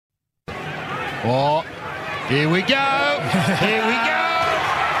Oh, here we go. Here we go.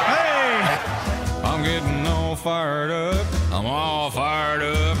 Hey! I'm getting all fired up. I'm all fired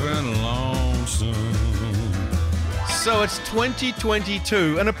up and lonesome. So it's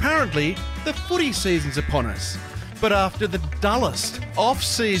 2022, and apparently the footy season's upon us. But after the dullest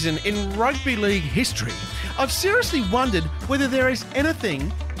off-season in rugby league history, I've seriously wondered whether there is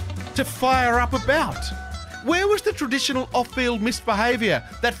anything to fire up about. Where was the traditional off-field misbehaviour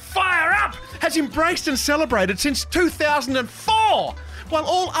that Fire Up has embraced and celebrated since 2004, while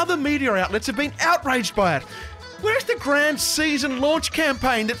all other media outlets have been outraged by it? Where's the grand season launch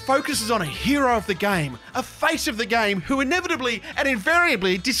campaign that focuses on a hero of the game, a face of the game, who inevitably and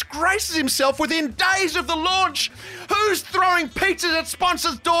invariably disgraces himself within days of the launch? Who's throwing pizzas at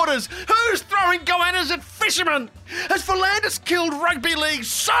sponsors' daughters? Who's throwing goannas at fishermen? Has Philanders killed rugby league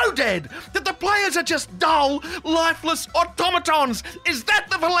so dead that the players are just dull, lifeless automatons? Is that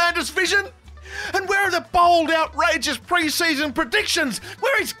the Philanders vision? And where are the bold, outrageous pre-season predictions?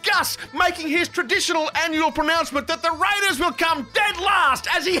 Where is Gus making his traditional annual pronouncement that the Raiders will come dead last,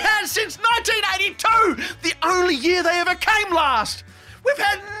 as he has since 1982, the only year they ever came last? We've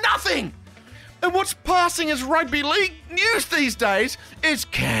had nothing! And what's passing as rugby league news these days is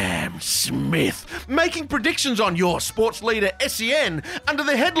Cam Smith making predictions on your sports leader SEN under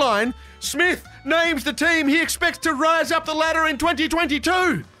the headline, Smith names the team he expects to rise up the ladder in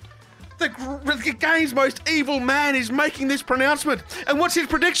 2022. The game's most evil man is making this pronouncement. And what's his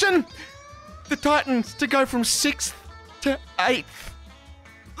prediction? The Titans to go from 6th to 8th.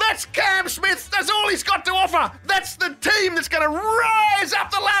 That's Cam Smith. That's all he's got to offer. That's the team that's going to rise up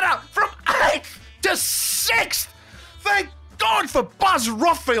the ladder from 8th to 6th. Thank God for Buzz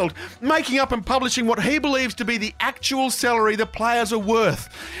Rothfield making up and publishing what he believes to be the actual salary the players are worth.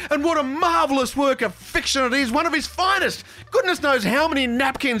 And what a marvellous work of fiction it is, one of his finest. Goodness knows how many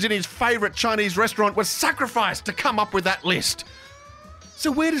napkins in his favourite Chinese restaurant were sacrificed to come up with that list. So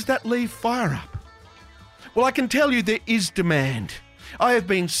where does that leave Fire Up? Well, I can tell you there is demand. I have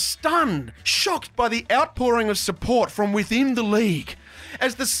been stunned, shocked by the outpouring of support from within the league.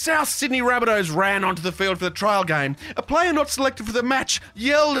 As the South Sydney Rabbitohs ran onto the field for the trial game, a player not selected for the match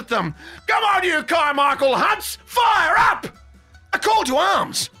yelled at them, "Come on, you Carmichael Hunts, fire up!" A call to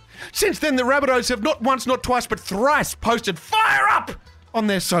arms. Since then, the Rabbitohs have not once, not twice, but thrice posted "Fire Up" on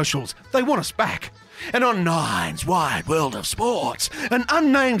their socials. They want us back. And on Nine's Wide World of Sports, an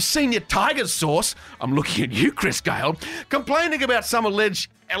unnamed senior Tigers source, I'm looking at you, Chris Gale, complaining about some alleged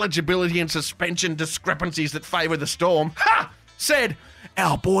eligibility and suspension discrepancies that favour the Storm, said,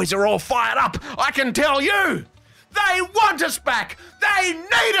 "Our boys are all fired up, I can tell you. They want us back. They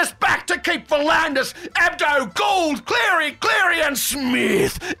need us back to keep Philanders, Abdo, Gould, Cleary, and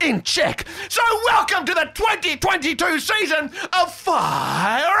Smith in check. So welcome to the 2022 season of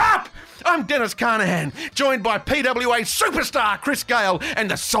Fire Up. I'm Dennis Carnahan, joined by PWA superstar Chris Gale and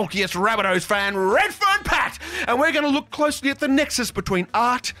the sulkiest Rabbitohs fan Redfern Pat. And we're going to look closely at the nexus between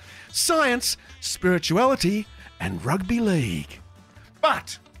art, science, spirituality and rugby league.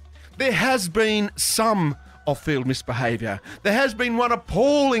 But there has been some off-field misbehaviour. There has been one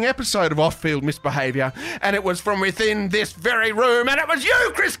appalling episode of off-field misbehaviour, and it was from within this very room, and it was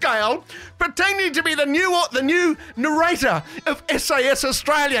you, Chris Gale, pretending to be the new narrator of SAS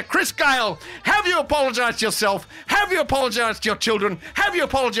Australia. Chris Gale, have you apologised to yourself? Have you apologised to your children? Have you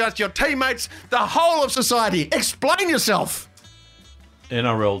apologised to your teammates? The whole of society. Explain yourself.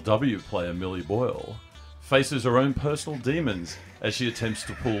 NRLW player Millie Boyle faces her own personal demons as she attempts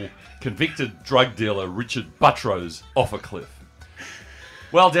to pull convicted drug dealer Richard Buttrose off a cliff.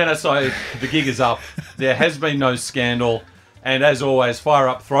 Well, Dennis, the gig is up. There has been no scandal. And as always, Fire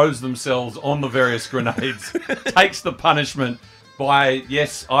Up throws themselves on the various grenades, takes the punishment by,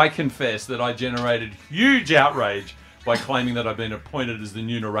 yes, I confess that I generated huge outrage by claiming that I've been appointed as the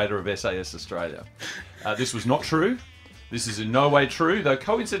new narrator of SAS Australia. This was not true. This is in no way true, though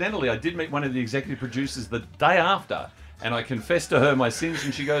coincidentally I did meet one of the executive producers the day after, and I confessed to her my sins,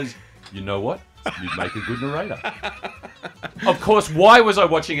 and she goes, "You know what? You'd make a good narrator." Of course, why was I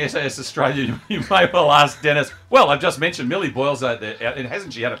watching SAS Australia? You may well ask, Dennis. Well, I've just mentioned Millie Boyle's out there, and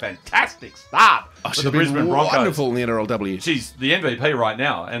hasn't she had a fantastic start for the Brisbane Broncos? Wonderful in the NRLW. She's the MVP right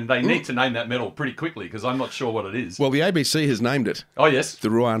now, and they need to name that medal pretty quickly because I'm not sure what it is. Well, the ABC has named it. Oh, yes? The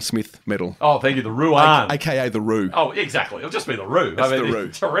Ruan Smith Medal. Oh, thank you, the Ruan. AKA the Roo. Oh, exactly. It'll just be the Roo. It's the Roo.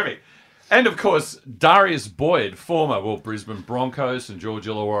 Terrific. And, of course, Darius Boyd, former Brisbane Broncos and George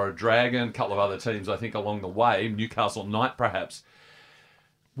Illawarra Dragon, a couple of other teams, I think, along the way, Newcastle Knight, perhaps.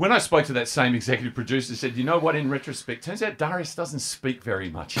 When I spoke to that same executive producer, he said, "You know what, in retrospect, turns out Darius doesn't speak very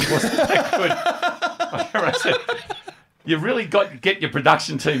much. He wasn't that good." I said, You've really got to get your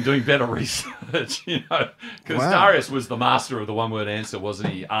production team doing better research, because Wow. Darius was the master of the one-word answer, wasn't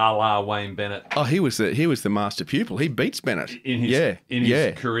he? A la Wayne Bennett Oh, he was the master pupil. He beats Bennett in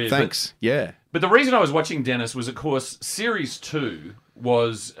his career. Thanks. But the reason I was watching Dennis was, of course, Series 2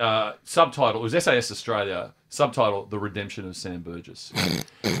 was subtitled, it was SAS Australia, subtitled The Redemption of Sam Burgess.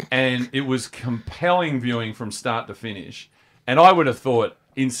 And it was compelling viewing from start to finish. And I would have thought,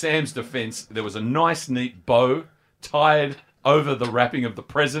 in Sam's defence, there was a nice, neat bow tied over the wrapping of the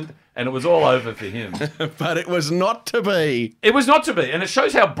present, and it was all over for him. But it was not to be. It was not to be, and it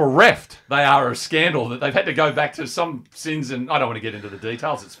shows how bereft they are of scandal, that they've had to go back to some sins, and I don't want to get into the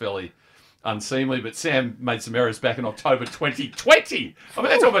details, it's fairly unseemly, but Sam made some errors back in October 2020. I mean,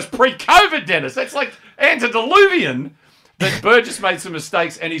 that's almost pre-COVID, Dennis. That's like antediluvian that Burgess made some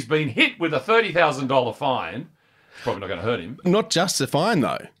mistakes, and he's been hit with a $30,000 fine. Probably not going to hurt him. Not just a fine,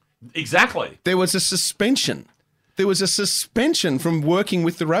 though. Exactly. There was a suspension. There was a suspension from working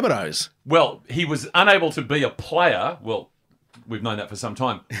with the Rabbitohs. Well, he was unable to be a player. Well, we've known that for some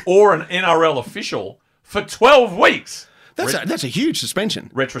time. Or an NRL official for 12 weeks. That's a huge suspension.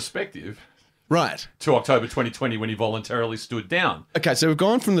 Retrospective Right. to October 2020 when he voluntarily stood down. Okay, so we've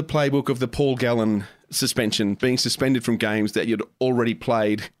gone from the playbook of the Paul Gallen suspension, being suspended from games that you'd already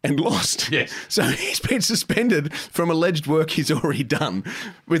played and lost. Yes. So he's been suspended from alleged work he's already done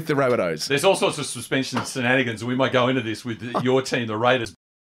with the Rabbitohs. There's all sorts of suspension shenanigans, and we might go into this with your team, the Raiders.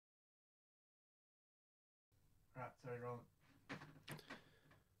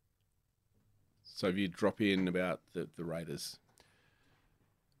 So if you drop in about the Raiders.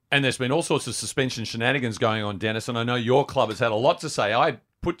 And there's been all sorts of suspension shenanigans going on, Dennis, and I know your club has had a lot to say. I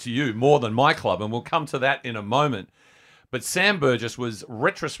put to you more than my club, and we'll come to that in a moment. But Sam Burgess was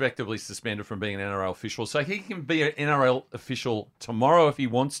retrospectively suspended from being an NRL official, so he can be an NRL official tomorrow if he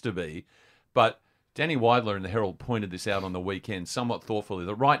wants to be. But Danny Weidler in the Herald pointed this out on the weekend, somewhat thoughtfully,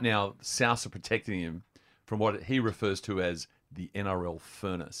 that right now Souths are protecting him from what he refers to as the NRL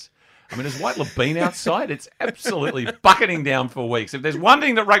furnace. I mean, has Whiteler been outside? It's absolutely bucketing down for weeks. If there's one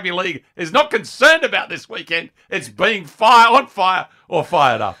thing that rugby league is not concerned about this weekend, it's being on fire or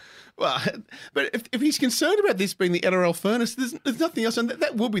fired up. Well, but if he's concerned about this being the NRL furnace, there's nothing else. And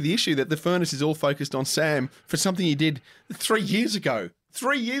that will be the issue, that the furnace is all focused on Sam for something he did 3 years ago.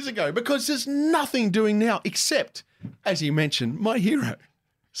 3 years ago, because there's nothing doing now except, as you mentioned, my hero,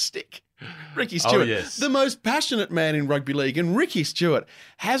 Stick. Ricky Stewart, yes. The most passionate man in rugby league. And Ricky Stewart,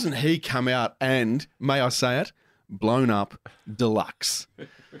 hasn't he come out and, may I say it, blown up deluxe?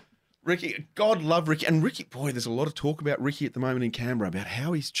 Ricky, God love Ricky. And Ricky, boy, there's a lot of talk about Ricky at the moment in Canberra, about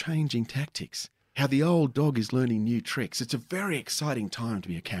how he's changing tactics, how the old dog is learning new tricks. It's a very exciting time to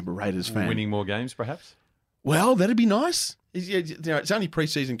be a Canberra Raiders fan. Winning more games, perhaps? Well, that'd be nice. It's only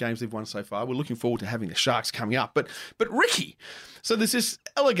pre-season games they've won so far. We're looking forward to having the Sharks coming up. But Ricky, so there's this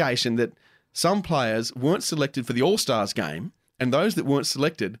allegation that some players weren't selected for the All-Stars game, and those that weren't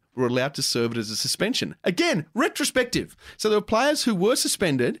selected were allowed to serve it as a suspension. Again, retrospective. So there were players who were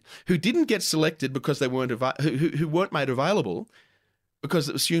suspended, who didn't get selected because they weren't who weren't made available, because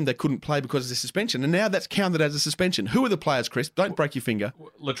it was assumed they couldn't play because of the suspension. And now that's counted as a suspension. Who are the players, Chris? Don't break your finger.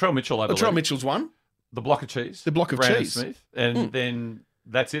 Latrell Mitchell, I believe. Latrell Mitchell's one. The block of cheese. The block of Brandon cheese. Smith. And then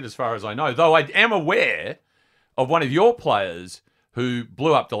that's it as far as I know. Though I am aware of one of your players who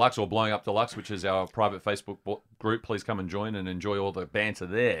blew up Deluxe, or blowing up Deluxe, which is our private Facebook group. Please come and join and enjoy all the banter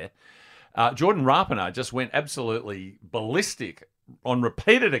there. Jordan Rapana just went absolutely ballistic on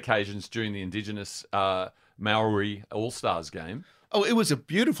repeated occasions during the Indigenous Maori All-Stars game. Oh, it was a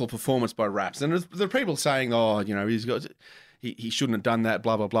beautiful performance by Raps. And there are people saying, he shouldn't have done that,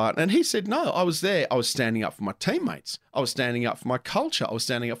 blah, blah, blah. And he said, no, I was there. I was standing up for my teammates. I was standing up for my culture. I was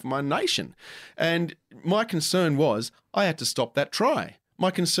standing up for my nation. And my concern was I had to stop that try.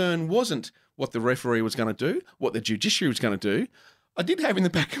 My concern wasn't what the referee was going to do, what the judiciary was going to do. I did have in the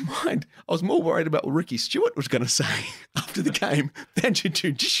back of mind, I was more worried about what Ricky Stewart was going to say after the game than the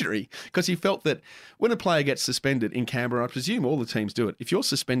judiciary, because he felt that when a player gets suspended in Canberra, I presume all the teams do it, if you're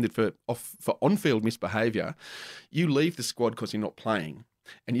suspended for on-field misbehaviour, you leave the squad because you're not playing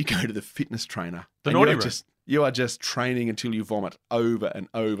and you go to the fitness trainer. The naughty room. You are just training until you vomit over and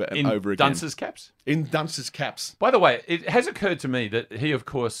over and over again. In Dunce's caps? In Dunce's caps. By the way, it has occurred to me that he, of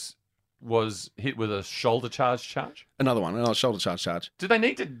course, was hit with a shoulder charge. Another shoulder charge. Do they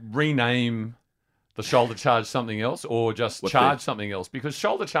need to rename the shoulder charge something else, or just charge something else? Because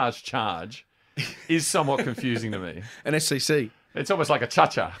shoulder charge is somewhat confusing to me. An SCC. It's almost like a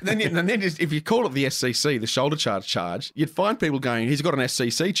cha-cha. Then if you call it the SCC, the shoulder charge, you'd find people going, he's got an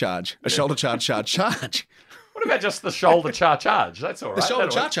SCC charge, a shoulder charge. What about just the shoulder charge? That's all right. The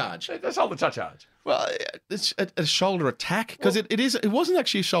shoulder charge. The shoulder charge. Well, it's a shoulder attack because it wasn't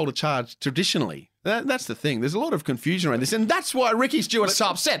actually a shoulder charge traditionally. That's the thing. There's a lot of confusion around this, and that's why Ricky Stewart's so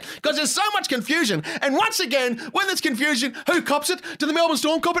upset because there's so much confusion. And once again, when there's confusion, who cops it? Do the Melbourne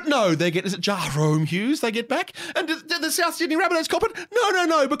Storm cop it? No, they get. Is it Jarome Hughes they get back? And do the South Sydney Rabbitohs cop it?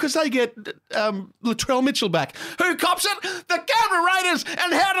 No, because they get Latrell Mitchell back. Who cops it? The Canberra Raiders.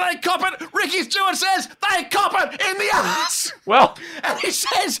 And how do they cop it? Ricky Stewart says they cop it in the ass. Well, and he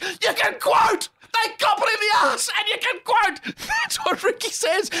says you can quote. They cop it in the ass, and you can quote. That's what Ricky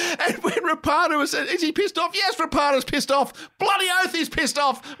says. And when Rapana was, is he pissed off? Yes, Rapana's pissed off. Bloody oath, he's pissed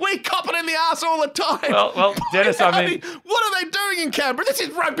off. We cop it in the ass all the time. Well, Dennis, I mean, what are they doing in Canberra? This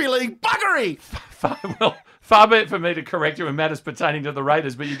is rugby league buggery. Far be it for me to correct you in matters pertaining to the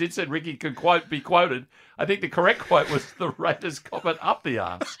Raiders, but you did say Ricky could be quoted. I think the correct quote was the Raiders cop it up the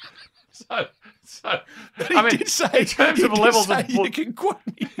ass. So I mean, in terms of levels of you can quote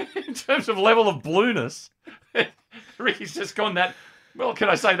me. In terms of level of blueness, Ricky's just gone that. Well, can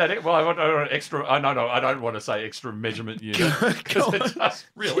I say that? Well, I want extra. No, I don't want to say extra measurement unit because it just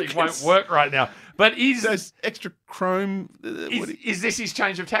really won't work right now. But those extra chrome? Is this his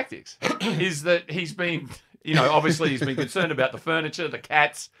change of tactics? Is that he's been, obviously he's been concerned about the furniture, the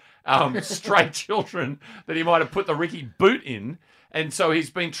cats, stray children that he might have put the Ricky boot in. And so he's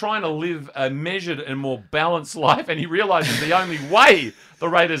been trying to live a measured and more balanced life, and he realises the only way the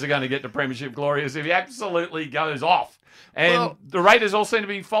Raiders are going to get to premiership glory is if he absolutely goes off. And the Raiders all seem to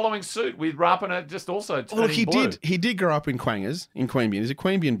be following suit with Rapana just also turning blue. He did grow up in Quangers, in Queanbeyan. He's a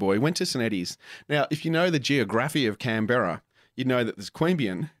Queanbeyan boy, went to St Eddie's. Now, if you know the geography of Canberra, you know that there's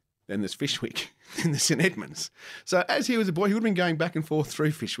Queanbeyan, then there's Fyshwick, then there's St Edmunds. So as he was a boy, he would have been going back and forth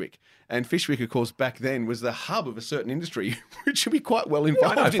through Fyshwick. And Fyshwick, of course, back then was the hub of a certain industry, which should be quite well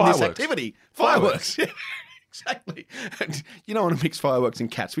involved in this activity. Fireworks. Yeah, exactly. And you don't want to mix fireworks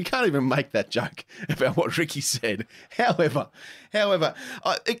and cats. We can't even make that joke about what Ricky said. However,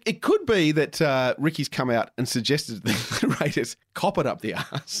 it could be that Ricky's come out and suggested that the Raiders cop it up the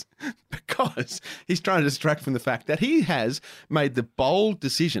arse because he's trying to distract from the fact that he has made the bold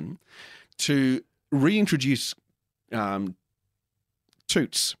decision to reintroduce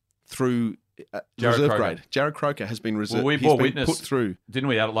toots through reserve grade. Jared Croker has been reserved. Well, we bore witness, put through, didn't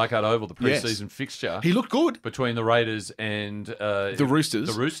we, at Leichhardt Oval, the pre-season fixture. He looked good between the Raiders and the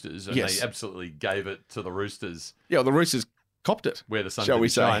Roosters. And they absolutely gave it to the Roosters. Yeah, the Roosters copped it. Where the sun didn't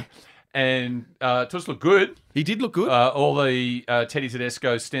shine. And Tuss looked good. He did look good. All the Teddy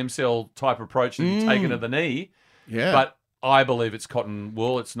Tedesco stem cell type approach that he'd taken to the knee. Yeah, but I believe it's cotton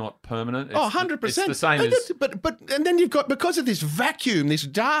wool. It's not permanent. It's 100%. It's the same as... But and then you've got, because of this vacuum, this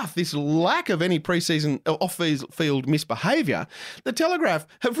dearth, this lack of any pre-season off-field misbehaviour, the Telegraph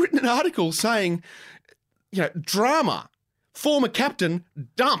have written an article saying, drama, former captain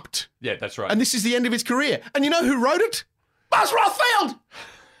dumped. Yeah, that's right. And this is the end of his career. And you know who wrote it? Buzz Rothfield!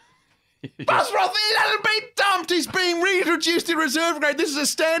 Buzz Rothfield, he hasn't been dumped. He's being reintroduced in reserve grade. This is a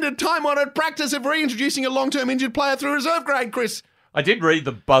standard time-honoured practice of reintroducing a long-term injured player through reserve grade, Chris. I did read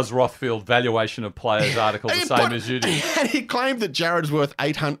the Buzz Rothfield valuation of players article the same as you did. And he claimed that Jared's worth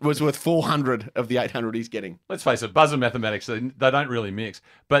 400 of the 800 he's getting. Let's face it, Buzz and mathematics, they don't really mix.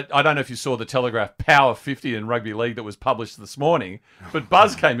 But I don't know if you saw the Telegraph Power 50 in Rugby League that was published this morning, but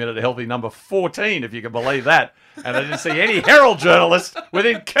Buzz came in at a healthy number 14, if you can believe that. And I didn't see any Herald journalist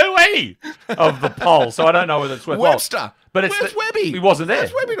within QE of the poll, so I don't know whether it's worth Webster. But where's Webby? He wasn't there.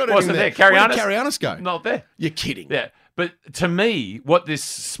 Where's Webby not wasn't there. Where did Carianis go? Not there. You're kidding. Yeah. But to me, what this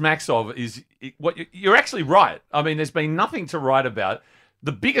smacks of is you're actually right. I mean, there's been nothing to write about.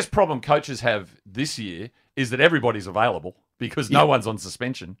 The biggest problem coaches have this year is that everybody's available because no one's on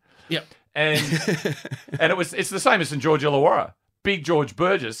suspension. Yep. And it's the same as St George Illawarra. Big George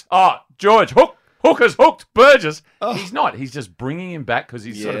Burgess. Oh, George, Hooker's hooked Burgess. Oh. He's not. He's just bringing him back because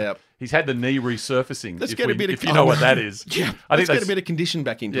he's he's had the knee resurfacing. Let's get a bit if you know what that is. Yeah. Let's get a bit of condition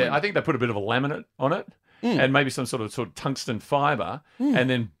back into him. I think they put a bit of a laminate on it. And maybe some sort of tungsten fibre, and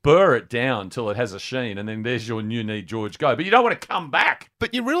then burr it down till it has a sheen, and then there's your new knee, George, go. But you don't want to come back.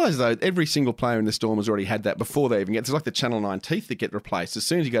 But you realise, though, every single player in the Storm has already had that before they even get... It's like the Channel 9 teeth that get replaced. As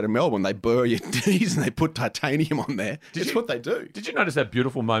soon as you go to Melbourne, they burr your knees and they put titanium on there. It's what they do. Did you notice that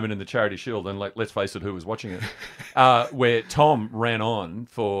beautiful moment in the Charity Shield, and let's face it, who was watching it, where Tom ran on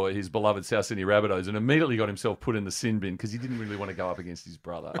for his beloved South Sydney Rabbitohs and immediately got himself put in the sin bin because he didn't really want to go up against his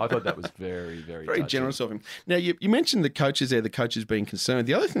brother. I thought that was very, very touching. Generous of him. Now, you mentioned the coaches there, the coaches being concerned.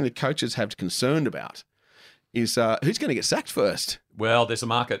 The other thing the coaches have concerned about is who's going to get sacked first. Well, there's a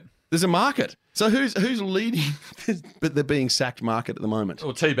market. There's a market. So who's leading the being sacked market at the moment?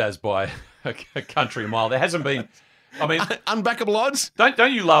 Well, T-Baz by a country mile. There hasn't been I mean, Unbackable odds?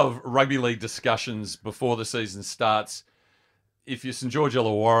 don't you love rugby league discussions before the season starts? If you're St George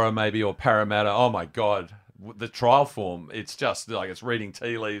Illawarra maybe or Parramatta, oh my God, the trial form, it's just like it's reading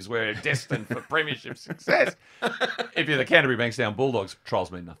tea leaves. We're destined for premiership success. If you're the Canterbury Bankstown Bulldogs,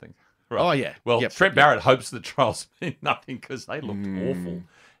 trials mean nothing. Right. Oh, yeah. Well, Yep. Trent Barrett hopes the trials mean nothing because they looked awful.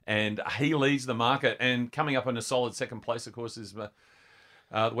 And he leads the market. And coming up in a solid second place, of course, is the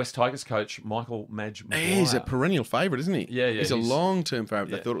West Tigers coach, Michael Madge Maguire. He's a perennial favourite, isn't he? Yeah, He's a long-term favourite.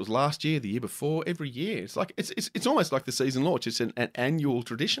 Yeah. They thought it was last year, the year before, every year. It's like it's almost like the season launch. It's an annual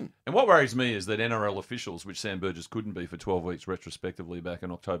tradition. And what worries me is that NRL officials, which Sam Burgess couldn't be for 12 weeks retrospectively back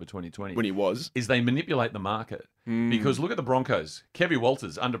in October 2020, When he was. is they manipulate the market. Because look at the Broncos. Kevy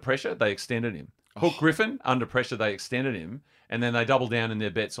Walters, under pressure, they extended him. Hook Griffin, under pressure, they extended him. And then they double down in their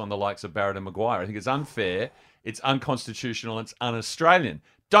bets on the likes of Barrett and Maguire. I think it's unfair, it's unconstitutional, it's un-Australian.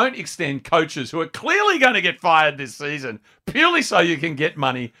 Don't extend coaches who are clearly going to get fired this season purely so you can get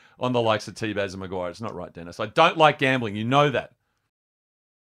money on the likes of T-Baz and Maguire. It's not right, Dennis. I don't like gambling. You know that.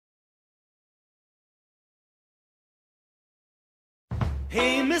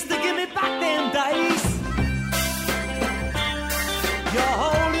 Hey, mister, give me back them dice. You're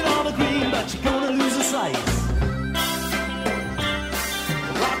holding on the green, but you're gonna lose a slice.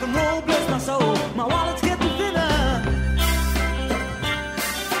 Rock and roll bless my soul, my wallet's getting thinner.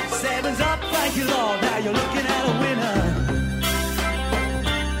 Seven's up, thank you, Lord, now you're looking at a winner.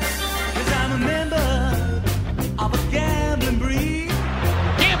 'Cause I'm a member of a gambling breed.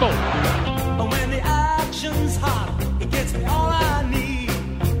 Gamble. And when the action's hot, it gets me all I need.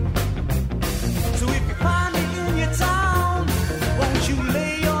 So if you find me in your town, won't you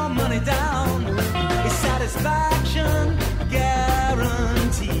lay your money down? It's satisfaction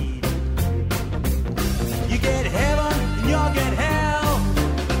guaranteed. You get heaven and you'll get hell.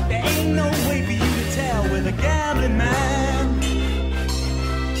 There ain't no way for you to tell with a gambling man.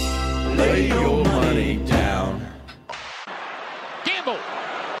 Lay your money down. Gamble.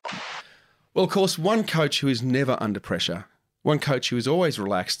 Well, of course, one coach who is never under pressure, one coach who is always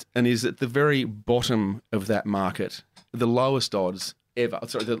relaxed and is at the very bottom of that market, the lowest odds ever,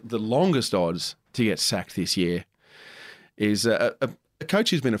 the longest odds to get sacked this year, is a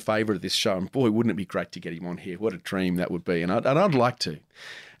coach who's been a favourite of this show. And boy, wouldn't it be great to get him on here? What a dream that would be. And I'd like to.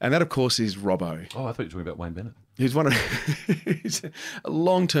 And that, of course, is Robbo. Oh, I thought you were talking about Wayne Bennett. He's one of he's a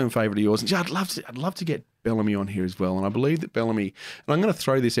long-term favourite of yours. And I'd love to get Bellamy on here as well. And I believe that Bellamy, and I'm going to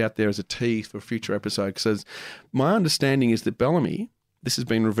throw this out there as a tease for a future episode, because my understanding is that Bellamy, this has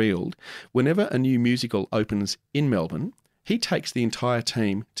been revealed, whenever a new musical opens in Melbourne, he takes the entire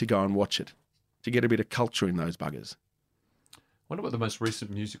team to go and watch it, to get a bit of culture in those buggers. Wonder what the most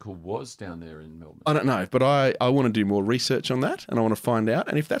recent musical was down there in Melbourne. I don't know, but I want to do more research on that, and I want to find out.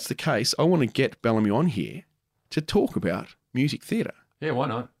 And if that's the case, I want to get Bellamy on here to talk about music theatre. Yeah, why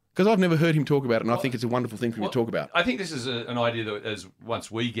not? Because I've never heard him talk about it, and I think it's a wonderful thing for him to talk about. I think this is an idea that as once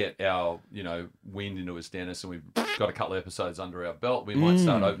we get our, wind into us, Dennis, and we've got a couple of episodes under our belt, we might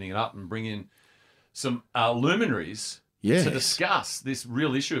start opening it up and bring in some luminaries Yes. to discuss this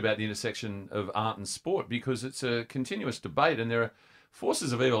real issue about the intersection of art and sport, because it's a continuous debate, and there are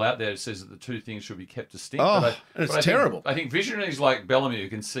forces of evil out there that says that the two things should be kept distinct. Oh, it's terrible. I think visionaries like Bellamy who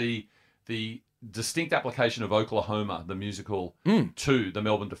can see the distinct application of Oklahoma, the musical, to the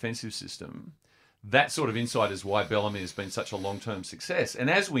Melbourne defensive system. That sort of insight is why Bellamy has been such a long-term success. And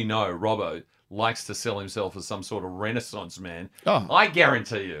as we know, Robbo likes to sell himself as some sort of Renaissance man. Oh. I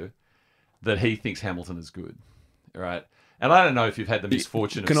guarantee you that he thinks Hamilton is good. All right. And I don't know if you've had the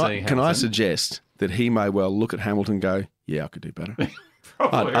misfortune of seeing Hamilton. Can I suggest that he may well look at Hamilton and go, yeah, I could do better.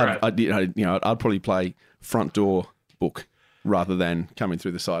 Probably right. I'd probably play front door book rather than coming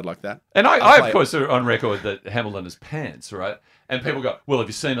through the side like that. And I of course, are on record that Hamilton is pants, right? And people go, well, have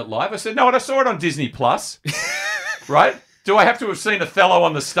you seen it live? I said, no, I saw it on Disney Plus, right? Do I have to have seen Othello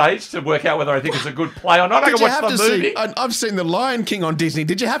on the stage to work out whether I think it's a good play or not? I can watch the movie. I've seen The Lion King on Disney.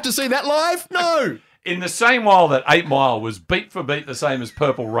 Did you have to see that live? No. In the same while that 8 Mile was beat for beat the same as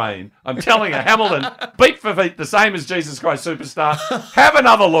Purple Rain, I'm telling you, Hamilton, beat for beat the same as Jesus Christ Superstar. Have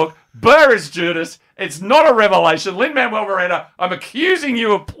another look. Burr is Judas. It's not a revelation. Lin-Manuel Miranda, I'm accusing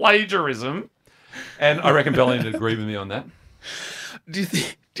you of plagiarism. And I reckon Bellamy would agree with me on that. Do you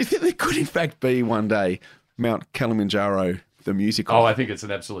think there could in fact be one day Mount Kilimanjaro, the musical? Oh, I think it's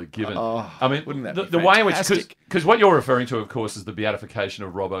an absolute given. I mean, wouldn't that the be way in which, fantastic? because what you're referring to, of course, is the beatification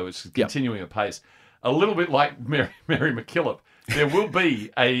of Robbo, which is continuing apace. A little bit like Mary McKillop. there will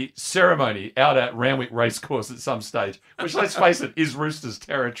be a ceremony out at Randwick Racecourse at some stage, which, let's face it, is Roosters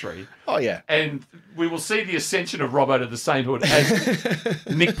territory. Oh, yeah. And we will see the ascension of Robbo to the sainthood, as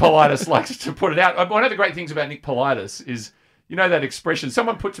Nick Politis likes to put it out. One of the great things about Nick Politis is, you know that expression?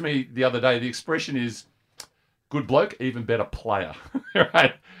 Someone put to me the other day, the expression is, good bloke, even better player,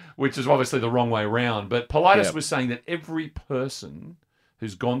 right? Which is obviously the wrong way around. But Politis was saying that every person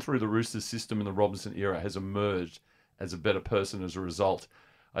who's gone through the Roosters system in the Robinson era has emerged as a better person as a result.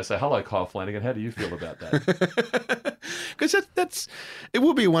 I say, hello, Kyle Flanagan. How do you feel about that? Because it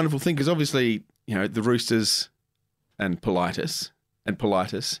would be a wonderful thing, because obviously, you know, the Roosters and Politis and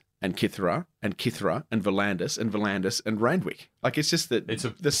Kithera and Volandis and Randwick. Like, it's just that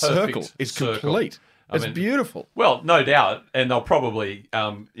the circle is complete. It's beautiful. Well, no doubt. And they'll probably,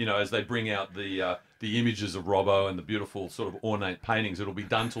 as they bring out the images of Robbo and the beautiful sort of ornate paintings, it'll be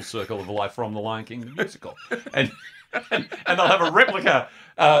done till Circle of Life from the Lion King the musical. And they'll have a replica.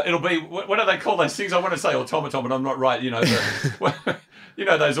 It'll be, what do they call those things? I want to say automaton, but I'm not right.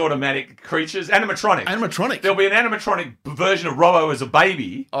 Those automatic creatures. Animatronic. There'll be an animatronic version of Robbo as a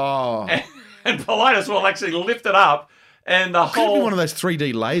baby. Oh. And Politis will actually lift it up. And the Could it be one of those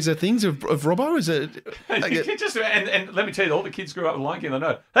 3D laser things of Robbo? Is it? And let me tell you, all the kids grew up with Lion King. They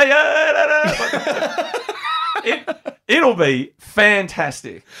know. Hey, it'll be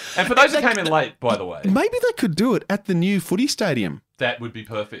fantastic. And for those who came in late, by the way, maybe they could do it at the new footy stadium. That would be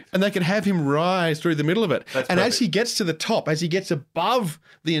perfect. And they could have him rise through the middle of it. That's and perfect. As he gets to the top, as he gets above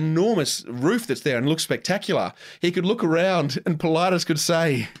the enormous roof that's there and looks spectacular, he could look around and Politis could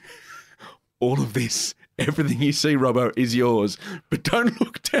say, all of this, everything you see, Robbo, is yours. But don't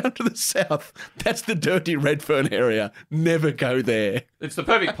look down to the south. That's the dirty Redfern area. Never go there. It's the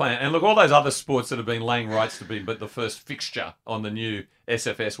perfect plan. And look, all those other sports that have been laying rights to be but the first fixture on the new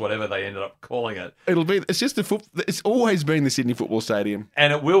SFS, whatever they ended up calling it. It's always been the Sydney Football Stadium.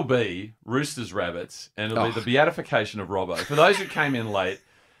 And it will be Roosters Rabbits, and it'll be the beatification of Robbo. For those who came in late,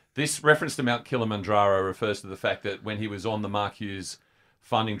 this reference to Mount Kilimanjaro refers to the fact that when he was on the Mark Hughes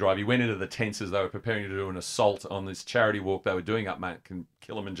funding drive, he went into the tents as they were preparing to do an assault on this charity walk they were doing up Mount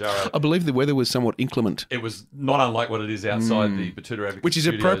Kilimanjaro. I believe the weather was somewhat inclement. It was not unlike what it is outside the Batuta Advocacy Which is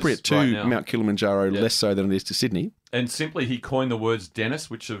Studios appropriate to right now. Mount Kilimanjaro, less so than it is to Sydney. And simply he coined the words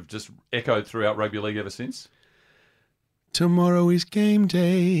Dennis, which have just echoed throughout rugby league ever since. Tomorrow is game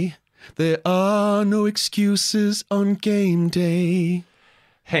day. There are no excuses on game day.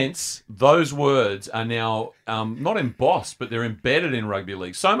 Hence, those words are now not embossed, but they're embedded in rugby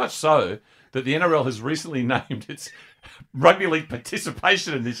league. So much so that the NRL has recently named its rugby league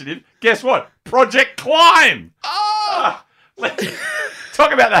participation initiative, guess what? Project Climb! Talk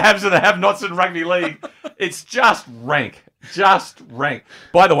about the haves and the have-nots in rugby league. It's just rank. Just rank.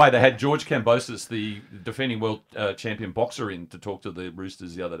 By the way, they had George Kambosos, the defending world champion boxer, in to talk to the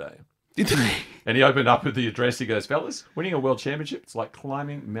Roosters the other day. Did they? And he opened up with the address. He goes, fellas, winning a world championship, it's like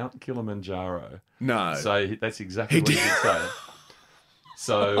climbing Mount Kilimanjaro. No. So that's exactly what he did say.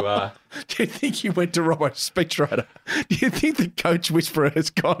 So, do you think he went to Robbo's speechwriter? Do you think the coach whisperer has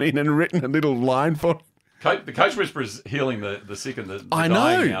gone in and written a little line for him? The coach whisperer's healing the sick and the I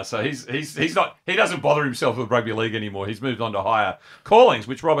dying know. now. So he's not, he doesn't bother himself with rugby league anymore. He's moved on to higher callings,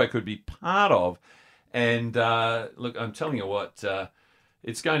 which Robbo could be part of. And look, I'm telling you what,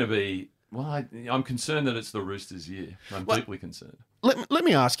 it's going to be. Well, I'm concerned that it's the Roosters' year. I'm deeply concerned. Let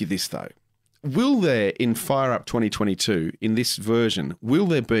me ask you this though: will there in Fire Up 2022 in this version? Will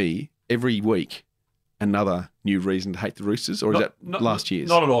there be every week another new reason to hate the Roosters, or is that last year's?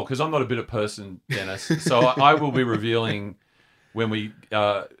 Not at all, because I'm not a bitter person, Dennis. So I will be revealing when we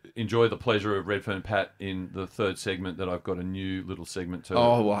enjoy the pleasure of Redfern Pat in the third segment that I've got a new little segment to.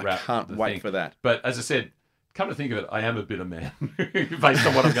 I can't wait for that. But as I said, come to think of it, I am a bitter man based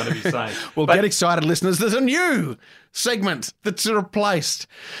on what I'm going to be saying. Well, get excited, listeners. There's a new segment that's replaced.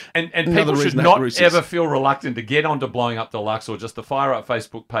 And people should not ever feel reluctant to get onto Blowing Up Deluxe or just the Fire Up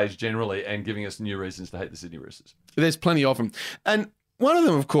Facebook page generally and giving us new reasons to hate the Sydney Roosters. There's plenty of them. And one of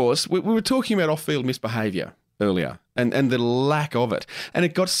them, of course, we were talking about off-field misbehaviour earlier and the lack of it. And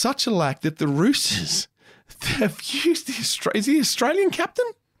it got such a lack that the Roosters have used is the Australian captain?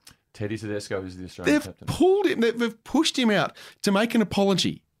 Teddy Tedesco is the Australian captain. They've pulled him. They've pushed him out to make an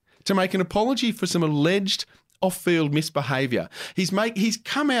apology. For some alleged off-field misbehaviour. He's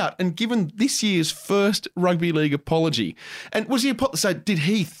come out and given this year's first rugby league apology. And was he so? Did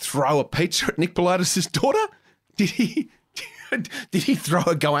he throw a pizza at Nick Politis' daughter? Did he throw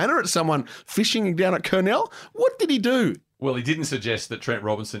a goanna at someone fishing down at Cornell? What did he do? Well, he didn't suggest that Trent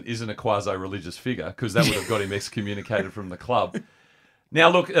Robinson isn't a quasi-religious figure because that would have got him excommunicated from the club. Now,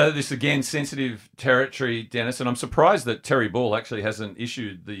 look, this again, sensitive territory, Dennis, and I'm surprised that Terry Ball actually hasn't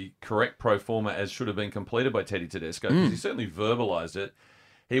issued the correct pro forma as should have been completed by Teddy Tedesco, because he certainly verbalised it.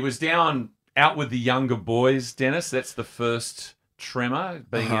 He was out with the younger boys, Dennis. That's the first tremor,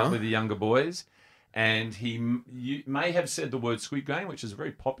 being out with the younger boys. And you may have said the word Squid Game, which is a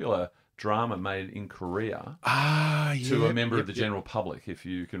very popular drama made in Korea to a member of the general public, if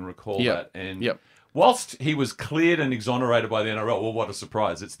you can recall that. And whilst he was cleared and exonerated by the NRL, well, what a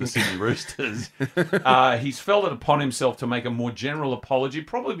surprise, it's the Sydney Roosters, he's felt it upon himself to make a more general apology,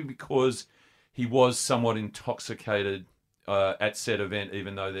 probably because he was somewhat intoxicated at said event,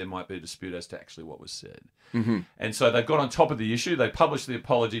 even though there might be a dispute as to actually what was said. And so they've got on top of the issue. They published the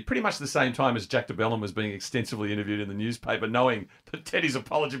apology pretty much the same time as Jack de Belin was being extensively interviewed in the newspaper, knowing that Teddy's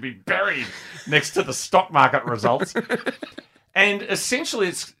apology would be buried next to the stock market results. And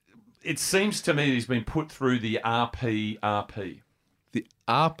essentially, it seems to me he's been put through the RPRP. The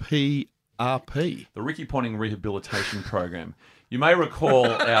RPRP? The Ricky Ponting Rehabilitation Program. You may recall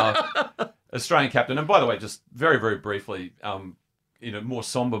our Australian captain, and by the way, just very, very briefly, in a more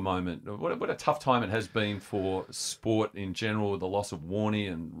sombre moment, what a tough time it has been for sport in general, with the loss of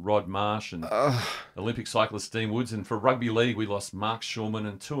Warney and Rod Marsh and Olympic cyclist Dean Woods. And for rugby league, we lost Mark Shulman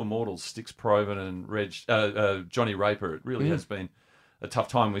and two immortals, Stix Provan and Johnny Raper. It really has been a tough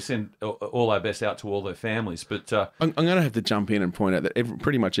time. We send all our best out to all their families. But I'm going to have to jump in and point out that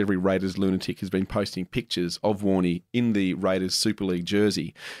pretty much every Raiders lunatic has been posting pictures of Warney in the Raiders Super League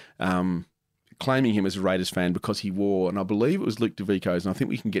jersey, claiming him as a Raiders fan because he wore, and I believe it was Luke DeVico's, and I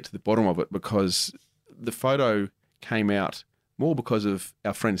think we can get to the bottom of it, because the photo came out more because of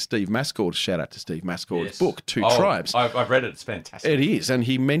our friend Steve Mascord's, shout out to Steve Mascord's book, Two Tribes. I've read it, it's fantastic. It is, and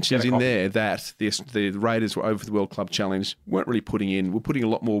he mentions in there that the Raiders were over the World Club Challenge, weren't really were putting a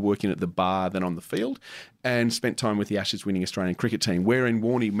lot more work in at the bar than on the field, and spent time with the Ashes winning Australian cricket team, wherein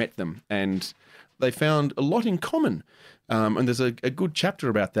Warney met them, and they found a lot in common. And there's a good chapter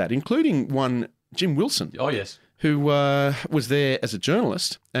about that, including one, Jim Wilson. Oh, yes. Who was there as a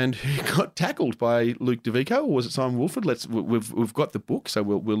journalist and who got tackled by Luke DeVico, or was it Simon Wolford? We've got the book, so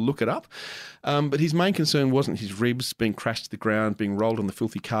we'll look it up. But his main concern wasn't his ribs being crashed to the ground, being rolled on the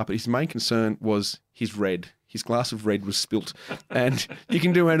filthy carpet. His main concern was his red. His glass of red was spilt. And you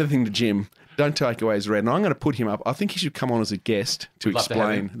can do anything to Jim. Don't take away his red. And I'm going to put him up. I think he should come on as a guest to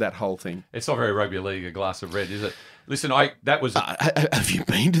explain that whole thing. It's not very rugby league, a glass of red, is it? Listen, that was... have you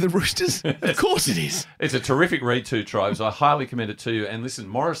been to the Roosters? Of course it is. It's a terrific read, Two Tribes. I highly commend it to you. And listen,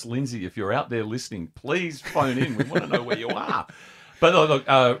 Morris Lindsay, if you're out there listening, please phone in. We want to know where you are. But look,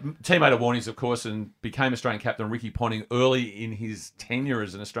 teammate of Warney's, of course, and became Australian captain Ricky Ponting early in his tenure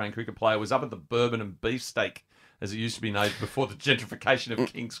as an Australian cricket player, was up at the Bourbon and Beefsteak, as it used to be named before the gentrification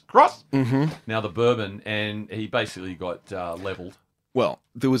of King's Cross. Now the Bourbon, and he basically got levelled. Well,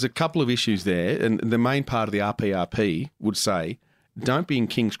 there was a couple of issues there, and the main part of the RPRP would say, don't be in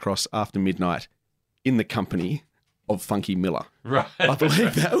King's Cross after midnight in the company of Funky Miller. Right. I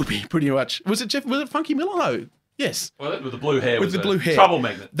believe that would be pretty much... Was it Funky Miller? No. Yes. Well, with the blue hair. With the blue hair. Trouble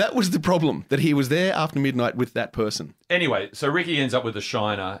magnet. That was the problem, that he was there after midnight with that person. Anyway, so Ricky ends up with a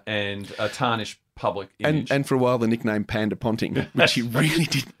shiner and a tarnished public image. And for a while, the nickname Panda Ponting, which he really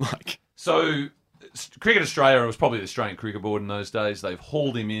didn't like. So Cricket Australia, it was probably the Australian Cricket Board in those days, they've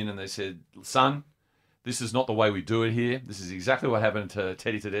hauled him in and they said, son, this is not the way we do it here. This is exactly what happened to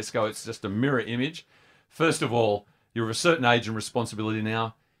Teddy Tedesco. It's just a mirror image. First of all, you're of a certain age and responsibility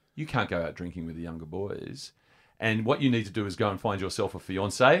now. You can't go out drinking with the younger boys. And what you need to do is go and find yourself a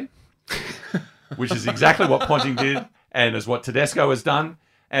fiancé, which is exactly what Ponting did and is what Tedesco has done.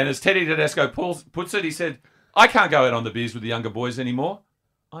 And as Teddy Tedesco puts it, he said, I can't go out on the beers with the younger boys anymore.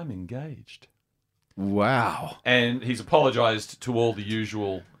 I'm engaged. Wow. And he's apologised to all the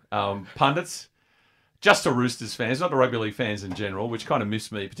usual pundits, just to Roosters fans, not to rugby league fans in general, which kind of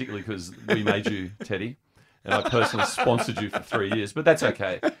missed me, particularly because we made you, Teddy, and I personally sponsored you for 3 years, but that's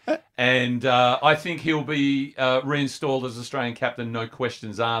okay. And I think he'll be reinstalled as Australian captain, no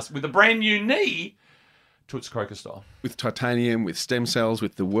questions asked, with a brand new knee, Toots Croker style. With titanium, with stem cells,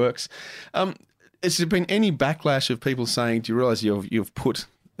 with the works. Has there been any backlash of people saying, do you realise you've put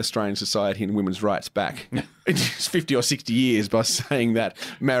Australian society and women's rights back in 50 or 60 years by saying that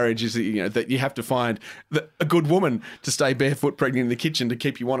marriage is, that you have to find a good woman to stay barefoot pregnant in the kitchen to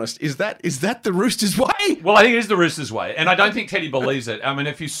keep you honest? Is that the Roosters' way? Well, I think it is the Roosters' way, and I don't think Teddy believes it. I mean,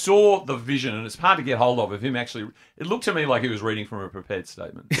 if you saw the vision, and it's hard to get hold of him actually, it looked to me like he was reading from a prepared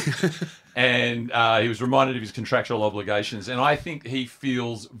statement. And he was reminded of his contractual obligations, and I think he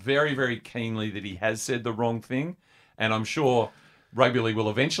feels very, very keenly that he has said the wrong thing, and I'm sure Rugby League will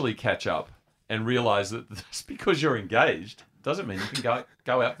eventually catch up and realise that just because you're engaged doesn't mean you can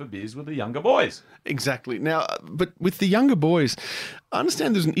go out for beers with the younger boys. Exactly. Now, but with the younger boys, I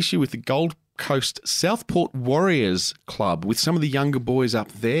understand there's an issue with the Gold Coast Southport Warriors Club with some of the younger boys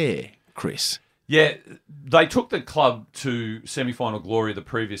up there, Chris. Yeah, they took the club to semi-final glory the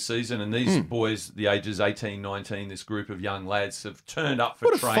previous season, and these boys, the ages 18, 19, this group of young lads have turned up for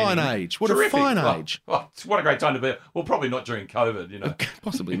What a training. fine age. What Terrific. a fine age. What a great time to be. Well, probably not during COVID, you know.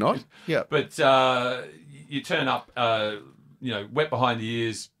 Possibly not. Yeah. But you turn up, wet behind the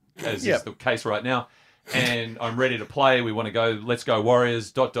ears, as is the case right now, and I'm ready to play. We want to go, let's go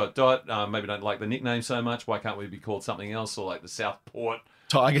Warriors, ... Maybe don't like the nickname so much. Why can't we be called something else, or like the Southport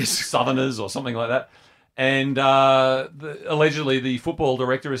Tigers. Southerners or something like that? And allegedly the football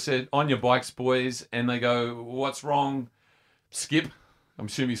director has said, on your bikes, boys. And they go, what's wrong? Skip. I'm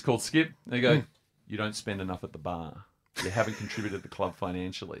assuming he's called Skip. They go, you don't spend enough at the bar. You haven't contributed to the club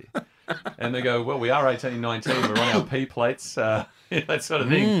financially. And they go, well, we are 18, 19. We're on our P plates, that sort of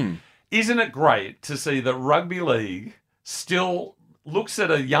thing. Isn't it great to see that rugby league still looks at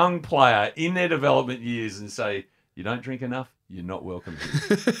a young player in their development years and say, you don't drink enough? You're not welcome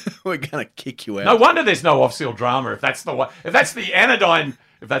here. We're going to kick you out. No wonder there's no off-field drama if that's the anodyne,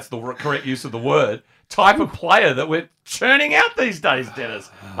 if that's the correct use of the word, type of player that we're churning out these days, Dennis.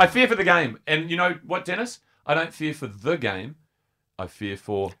 I fear for the game. And you know what, Dennis? I don't fear for the game. I fear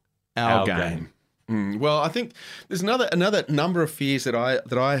for our game. Well, I think there's another number of fears that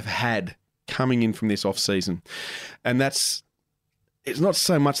I've had coming in from this off-season. And it's not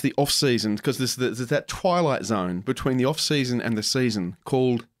so much the off-season, because there's that twilight zone between the off-season and the season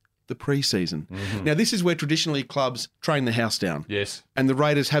called the pre-season. Now, this is where traditionally clubs train the house down. Yes. And the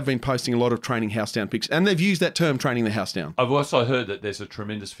Raiders have been posting a lot of training house down pics, and they've used that term, training the house down. I've also heard that there's a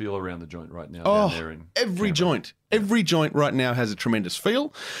tremendous feel around the joint right now down there in every Canberra. Every joint right now has a tremendous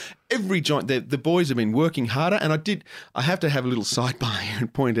feel. Every joint, the boys have been working harder, and I have to have a little sidebar here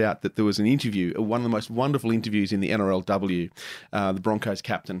and point out that there was an interview, one of the most wonderful interviews in the NRLW, the Broncos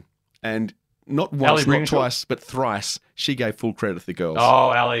captain, and not once, not twice, but thrice, she gave full credit to the girls. Oh,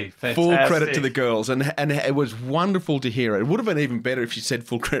 Ali, fantastic. Full credit to the girls, and it was wonderful to hear it. It would have been even better if she said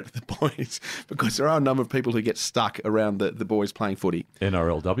full credit to the boys, because there are a number of people who get stuck around the boys playing footy.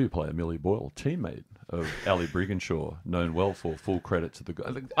 NRLW player Millie Boyle, teammate of Ali Brigginshaw, known well for full credit to the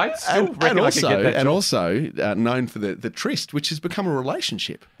girls. I still reckon I could get that job. Also known for the tryst, which has become a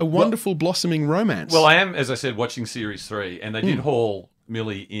relationship, a wonderful blossoming romance. Well, I am, as I said, watching Series 3, and they did haul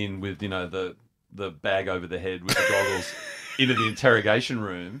Millie in with, the bag over the head with the goggles into the interrogation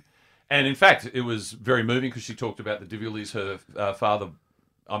room. And in fact, it was very moving because she talked about the De Villiers, her father,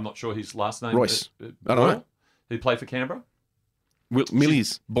 I'm not sure his last name. Royce. I don't know. He played for Canberra?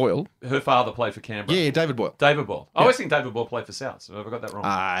 Millie's Boyle. Her father played for Canberra. Yeah, David Boyle. David Boyle. I always think David Boyle played for South, so have I got that wrong?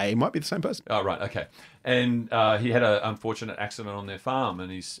 He might be the same person. Oh, right, okay. And he had an unfortunate accident on their farm, and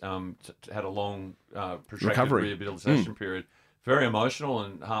he's had a long, protracted rehabilitation period. Very emotional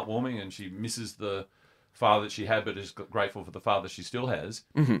and heartwarming, and she misses the father that she had, but is grateful for the father she still has.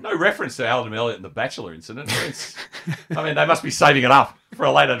 No reference to Alden Elliott and the Bachelor incident. I mean, they must be saving it up for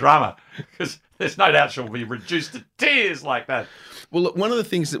a later drama, because there's no doubt she'll be reduced to tears like that. Well, look, one of the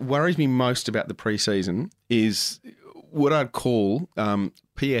things that worries me most about the pre-season is what I'd call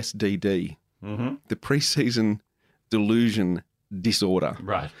PSDD, the pre-season delusion disorder.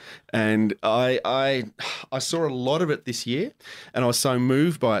 Right. And I saw a lot of it this year, and I was so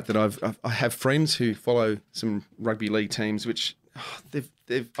moved by it that I have friends who follow some rugby league teams, which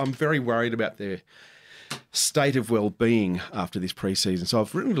I'm very worried about their state of well-being after this pre-season. So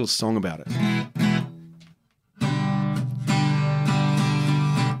I've written a little song about it.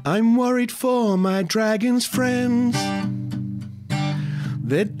 I'm worried for my Dragons friends.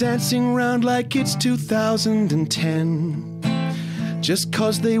 They're dancing around like it's 2010. Just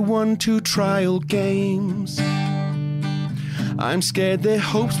 'cause they won 2 trial games. I'm scared their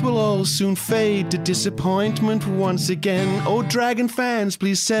hopes will all soon fade to disappointment once again. Oh, Dragon fans,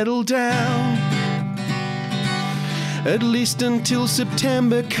 please settle down. At least until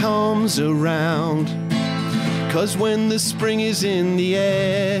September comes around. 'Cause when the spring is in the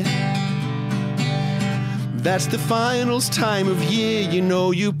air, that's the finals time of year. You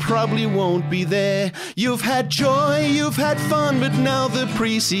know you probably won't be there. You've had joy, you've had fun, but now the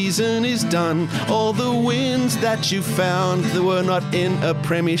preseason is done. All the wins that you found, they were not in a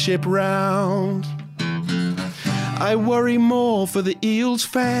premiership round. I worry more for the Eels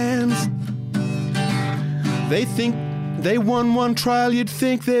fans. They think they won 1 trial, you'd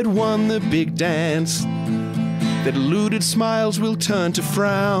think they'd won the big dance. That eluded smiles will turn to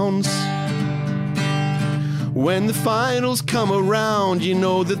frowns When the finals come around, you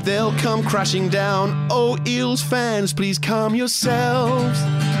know that they'll come crashing down. Oh, Eels fans, please calm yourselves.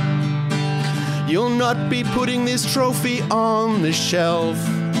 You'll not be putting this trophy on the shelf.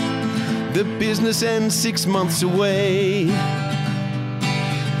 The business ends 6 months away.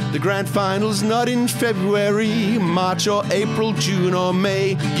 The grand final's not in February, March or April, June or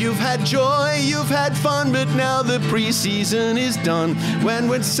May. You've had joy, you've had fun, but now the pre-season is done.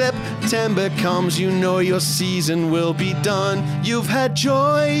 When September comes, you know your season will be done. You've had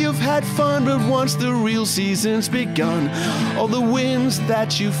joy, you've had fun, but once the real season's begun, all the wins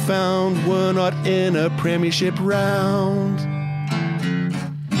that you found were not in a premiership round.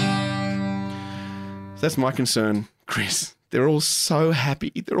 That's my concern, Chris. They're all so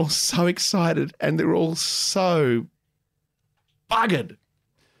happy, they're all so excited, and they're all so buggered.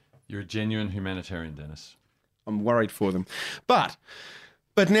 You're a genuine humanitarian, Dennis. I'm worried for them. But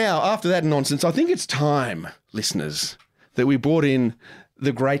now, after that nonsense, I think it's time, listeners, that we brought in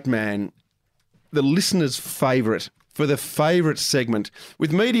the great man, the listener's favourite, for the favourite segment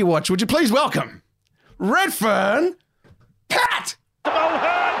with Media Watch. Would you please welcome Redfern Pat?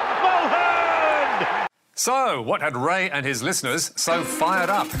 So, what had Ray and his listeners so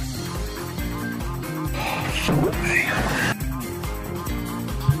fired up?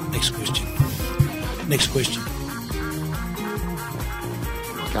 Next question.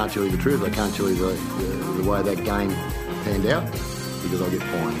 I can't tell you the truth. I can't tell you the way that game panned out because I'll get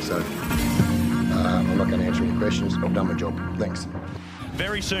fined. So I'm not going to answer any questions. I've done my job. Thanks.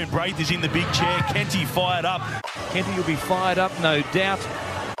 Very soon, Braith is in the big chair. Kenty fired up. Kenty will be fired up, no doubt.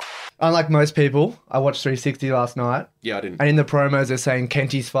 Unlike most people, I watched 360 last night. Yeah, I didn't. And in the promos, they're saying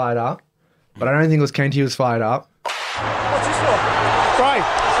Kenty's fired up. But I don't think it was Kenty who was fired up. What's this for? Braith.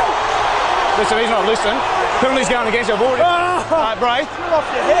 Listen, he's not listening. Penalty's going against your board. Braith. You're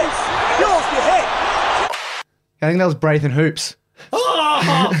off your head. You're off your head. I think that was Braith and Hoops.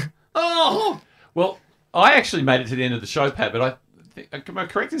 Well, I actually made it to the end of the show, Pat, but am I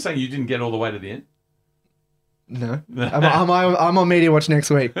correct in saying you didn't get all the way to the end? No. I'm on Media Watch next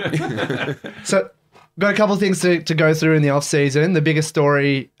week. So, got a couple of things to go through in the off-season. The biggest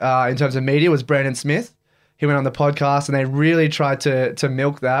story in terms of media was Brandon Smith. He went on the podcast and they really tried to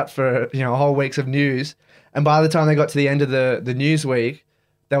milk that for a whole week's of news. And by the time they got to the end of the news week,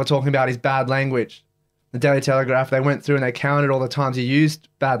 they were talking about his bad language. The Daily Telegraph, they went through and they counted all the times he used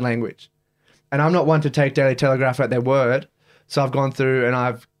bad language. And I'm not one to take Daily Telegraph at their word, so I've gone through and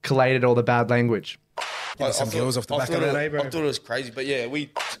I've collated all the bad language. Some girls off the back of that, eh, bro? I thought it was crazy, but yeah,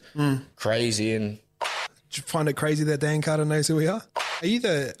 crazy. And do you find it crazy that Dan Carter knows who we are? Are you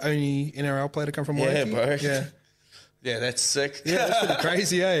the only NRL player to come from yeah, Waikiki? bro. Yeah, that's sick. Yeah, that's pretty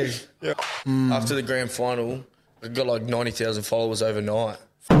crazy, eh? Yeah. After the grand final, I got like 90,000 followers overnight.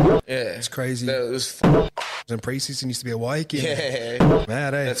 Yeah, it's crazy. That was in pre-season used to be a Waikiki. Yeah,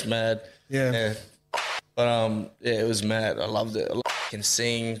 mad, eh? That's mad. Yeah. But it was mad. I loved it. I can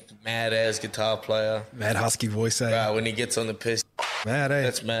sing, mad ass guitar player. Mad husky voice, eh? Bro, when he gets on the piss, mad, eh?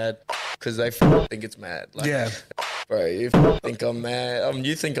 That's mad. Because they think it's mad. Like, yeah. Bro, you think I'm mad.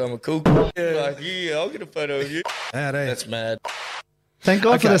 You think I'm a cool. Yeah. Like, yeah, I'll get a photo of you. Mad, eh? That's mad. Thank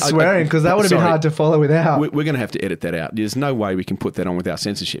God for the swearing, because that would have been hard to follow without. We're going to have to edit that out. There's no way we can put that on without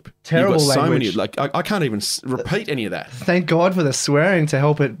censorship. Terrible You've got so language. many, I can't even repeat any of that. Thank God for the swearing to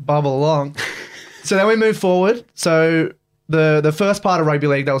help it bubble along. So then we move forward. So the first part of rugby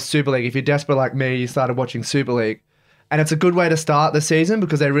league, that was Super League. If you're desperate like me, you started watching Super League. And it's a good way to start the season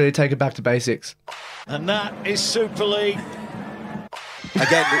because they really take it back to basics. And that is Super League.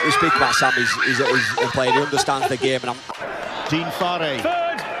 Again, we speak about Sam, he's a player, he understands the game. And Dean Farey,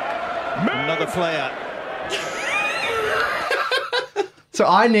 another player. So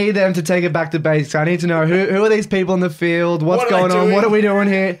I need them to take it back to basics. I need to know who are these people in the field, what's going on, what are we doing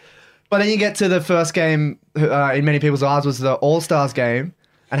here? But then you get to the first game, in many people's eyes, was the All-Stars game,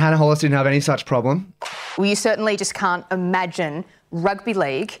 and Hannah Hollis didn't have any such problem. Well, you certainly just can't imagine rugby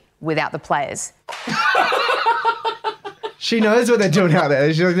league without the players. She knows what they're doing out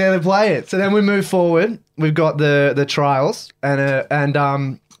there. She's like, there to play it. So then we move forward. We've got the trials.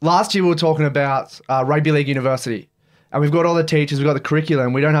 And last year we were talking about Rugby League University. And we've got all the teachers, we've got the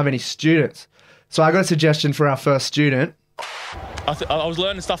curriculum. We don't have any students. So I got a suggestion for our first student. I was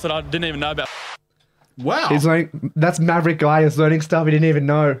learning stuff that I didn't even know about. Wow. He's learning, that's Maverick Guy is learning stuff he didn't even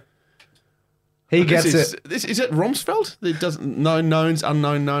know. He gets it. Is it Rumsfeld? It doesn't known knowns,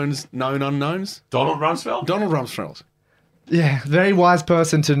 unknown knowns, known unknowns. Donald Rumsfeld? Donald Rumsfeld. Yeah, very wise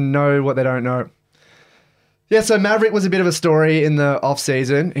person to know what they don't know. Yeah, so Maverick was a bit of a story in the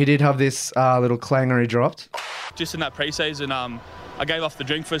off-season. He did have this little clanger he dropped. Just in that pre-season, I I gave off the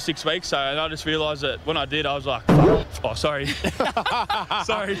drink for 6 weeks. So and I just realised that when I did, I was like, oh, sorry.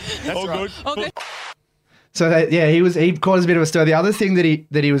 Sorry. All good. Okay. So he caused a bit of a stir. The other thing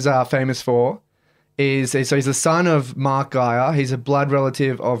that he was famous for is he's the son of Mark Geyer. He's a blood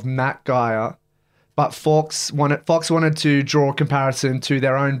relative of Matt Geyer, but Fox wanted to draw a comparison to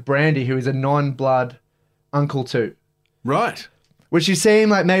their own Brandy, who is a non-blood uncle too. Right. Which you seem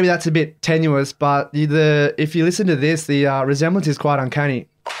like maybe that's a bit tenuous, but if you listen to this, the resemblance is quite uncanny.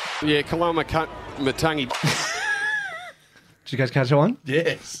 Yeah, Kalama Matangi. Did you guys catch on?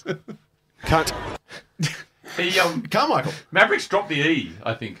 Yes. Cunt. Carmichael. Mavericks dropped the E,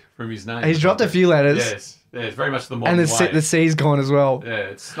 I think, from his name. He's dropped a few letters. Yes. Yeah, it's very much the modern And way. the C's gone as well. Yeah,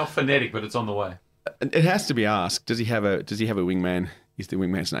 it's not phonetic, but it's on the way. It has to be asked, does he have a wingman? Is the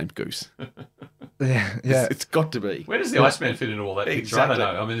wingman's name Goose? Yeah. It's got to be. Where does the Iceman fit into all that picture? I don't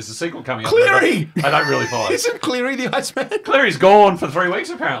know. I mean, there's a sequel coming up. Cleary! I don't really follow. Isn't Cleary the Iceman? Cleary's gone for 3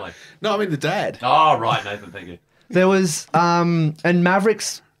 weeks, apparently. No, I mean the dad. Oh, right, Nathan, thank you. There was, and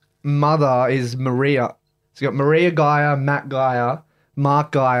Maverick's mother is Maria. So you got Maria Geyer, Matt Geyer,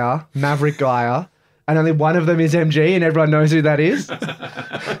 Mark Geyer, Maverick Geyer, and only one of them is MG, and everyone knows who that is.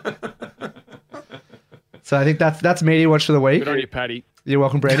 So I think that's Media Watch for the week. Good on you, Paddy. You're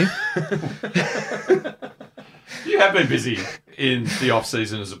welcome, Brandy. You have been busy in the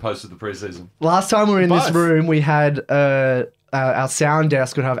off-season as opposed to the pre-season. Last time we were in this Both. room, we had our sound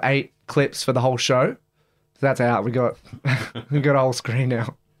desk would have 8 clips for the whole show. So that's out. We got a whole screen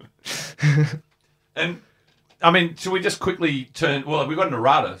now. And, I mean, should we just quickly turn... Well, we've got an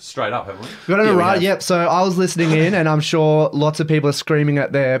errata straight up, haven't we? We got an errata, yep. So I was listening in, and I'm sure lots of people are screaming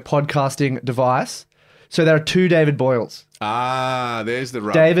at their podcasting device. So there are 2 David Boyles. Ah, there's the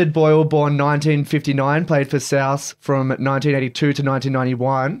rub. David Boyle, born 1959, played for South from 1982 to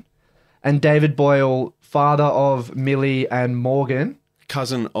 1991. And David Boyle, father of Millie and Morgan.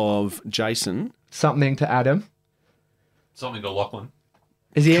 Cousin of Jason. Something to Adam. Something to Lachlan.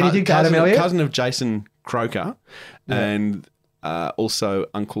 Is he anything to Adam Elliott? Cousin of Jason Croker. Yeah. And also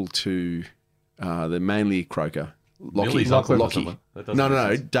uncle to the Manly Croker. Millie's uncle or Lockie. someone. That doesn't No.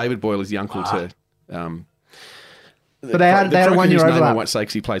 make sense. David Boyle is the uncle to... But they had a 1-year I overlap. won't say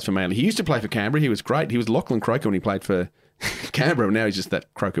because he plays for Manly. He used to play for Canberra. He was great. He was Lachlan Croker when he played for Canberra. Now he's just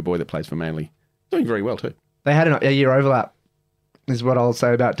that Croker boy that plays for Manly. Doing very well too. They had a year overlap, is what I'll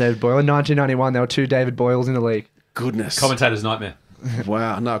say about David Boyle. In 1991, there were 2 David Boyles in the league. Goodness. Commentator's nightmare.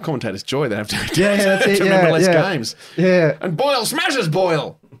 Wow. No, commentator's joy. They have to, that's it, to remember less yeah. games. Yeah. And Boyle smashes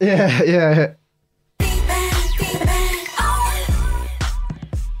Boyle. Yeah.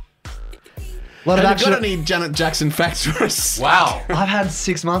 Lot of Have you action. got any Janet Jackson facts for us? Wow. I've had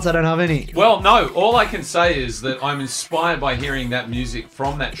 6 months. I don't have any. Well, no. All I can say is that I'm inspired by hearing that music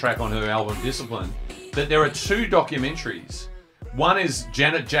from that track on her album Discipline, that there are 2 documentaries. One is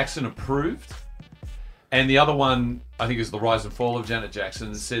Janet Jackson approved, and the other one, I think, is The Rise and Fall of Janet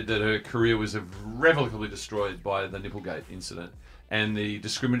Jackson, said that her career was irrevocably destroyed by the Nipplegate incident and the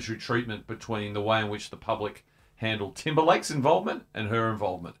discriminatory treatment between the way in which the public handled Timberlake's involvement and her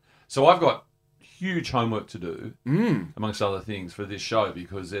involvement. So I've got huge homework to do, amongst other things, for this show,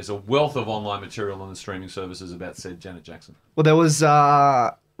 because there's a wealth of online material on the streaming services about said Janet Jackson. Well, there was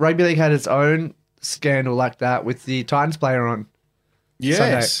Rugby League had its own scandal like that with the Titans player on. Yes.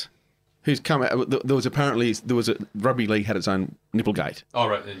 Sunday. Who's come out? There was a Rugby League had its own Nipplegate. Oh,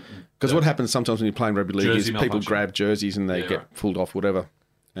 right. Because what happens sometimes when you're playing rugby league is Jersey people malfunction. grab jerseys and they Yeah, get right. pulled off, whatever.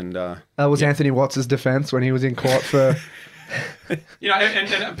 And That was Anthony Watts' defence when he was in court for... You know,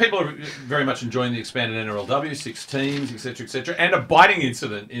 and people are very much enjoying the expanded NRLW, 6 teams, etc., and a biting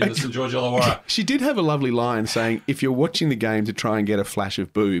incident in the St George Illawarra. she did have a lovely line saying, if you're watching the game to try and get a flash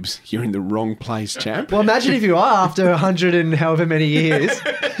of boobs, you're in the wrong place, champ. Well, imagine if you are after 100 and however many years.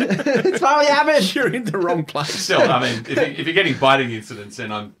 It's finally happened. You're in the wrong place. Still, I mean, if you're getting biting incidents,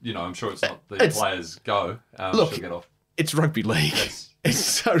 then I'm sure it's not the players go. Look, she'll get off. It's rugby league. It's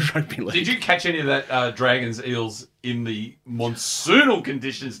so rugby league. Did you catch any of that Dragons Eels in the monsoonal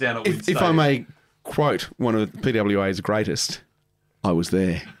conditions down at Wind If I may quote one of PWA's greatest, I was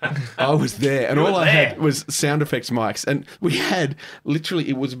there. I was there. And You all were I there. had was sound effects mics. And we had literally,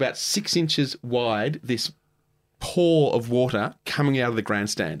 it was about 6 inches wide, this pour of water coming out of the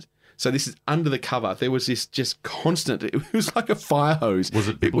grandstand. So this is under the cover. There was this just constant, it was like a fire hose. Was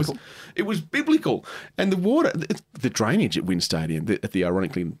it biblical? It was biblical. And the water, the drainage at Wynn Stadium, at the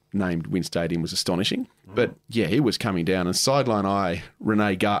ironically named Wynn Stadium, was astonishing. But yeah, it was coming down. And sideline eye,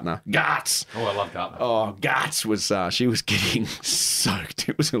 Renee Gartner, Garts. Oh, I love Gartner. Oh, Garts was, she was getting soaked.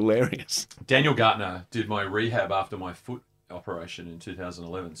 It was hilarious. Daniel Gartner did my rehab after my foot operation in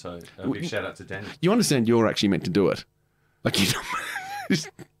 2011. So a big shout out to Daniel. You understand you're actually meant to do it. Like,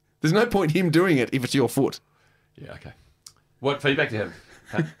 there's no point him doing it if it's your foot. Yeah, okay. What feedback do you have?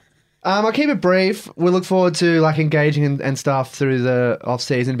 Pat? I'll keep it brief. We look forward to like engaging and stuff through the off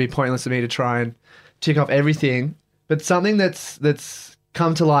season. It'd be pointless for me to try and tick off everything. But something that's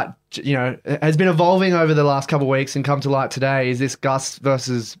come to light, has been evolving over the last couple of weeks and come to light today is this Gus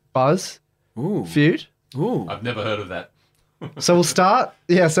versus Buzz feud. Ooh. I've never heard of that. So we'll start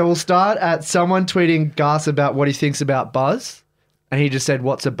at someone tweeting Gus about what he thinks about Buzz, and he just said,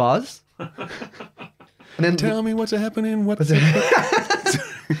 "What's a buzz?" And then tell me what's happening.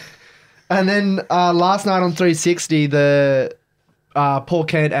 And then last night on 360, the Paul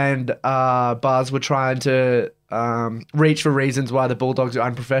Kent and Buzz were trying to reach for reasons why the Bulldogs are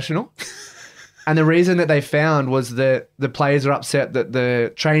unprofessional. And the reason that they found was that the players are upset that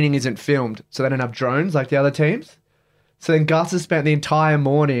the training isn't filmed, so they don't have drones like the other teams. So then Gus has spent the entire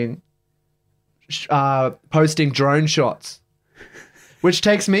morning posting drone shots, which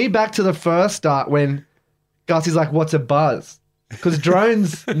takes me back to the first start when Gus is like, "What's a buzz?" Because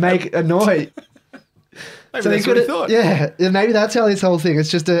drones make a noise. Maybe that's what he thought. Yeah, maybe that's how this whole thing. It's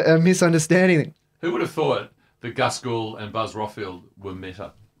just a misunderstanding. Who would have thought that Gus Gould and Buzz Rothfield were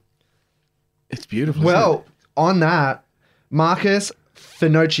meta? It's beautiful. Well, on that, Marcus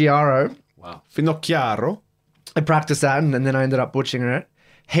Finocchiaro. Wow. Finocchiaro. I practiced that and then I ended up butchering it.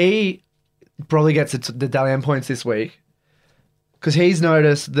 He probably gets the Dalian points this week because he's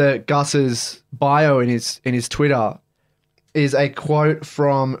noticed that Gus's bio in his Twitter is a quote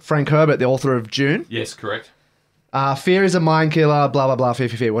from Frank Herbert, the author of June. Yes, correct. Fear is a mind killer, blah, blah, blah,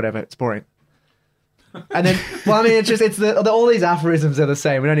 fear, whatever. It's boring. And then, all these aphorisms are the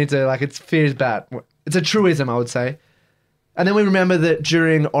same. We don't need to, it's fear is bad. It's a truism, I would say. And then we remember that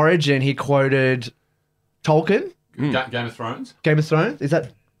during Origin, he quoted Tolkien. Game of Thrones? Game of Thrones? Is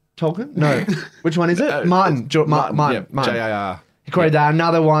that Tolkien? No. Which one is it? Martin. Martin. J.I.R. He quoted that.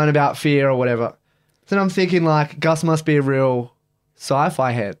 Another one about fear or whatever. So I'm thinking, Gus must be a real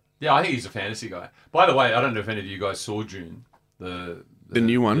sci-fi head. Yeah, I think he's a fantasy guy. By the way, I don't know if any of you guys saw June, the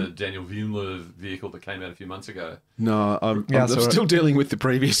new one, the Daniel Villeneuve vehicle that came out a few months ago. No, I'm still dealing with the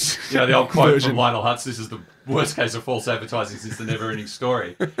previous. Yeah, the old quote version from Lionel Hutz: "This is the worst case of false advertising since the never-ending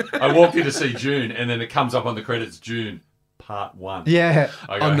story." I walked in to see June, and then it comes up on the credits, June Part 1. Yeah.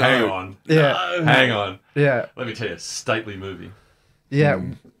 I go, hang on. Yeah. No. Hang on. Yeah. Let me tell you, stately movie. Yeah.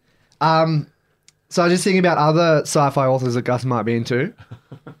 So I was just thinking about other sci-fi authors that Gus might be into.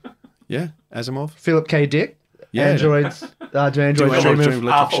 Yeah, Asimov. Philip K. Dick. Yeah. Androids. Dream of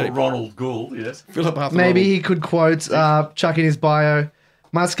Arthur Ronald Gould, yes. Philip Arthur Maybe Ronald. he could quote, chuck in his bio,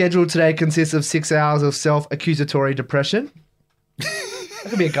 "My schedule today consists of 6 hours of self-accusatory depression." That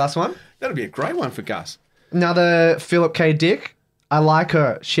could be a Gus one. That'd be a great one for Gus. Another Philip K. Dick. "I like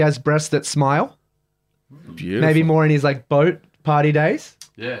her. She has breasts that smile." Beautiful. Maybe more in his boat party days.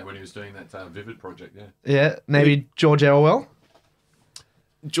 Yeah, when he was doing that Vivid project, yeah. Yeah, maybe George Orwell.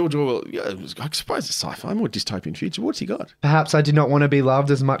 George Orwell, yeah, I suppose it's sci-fi, more dystopian future. What's he got? "Perhaps I did not want to be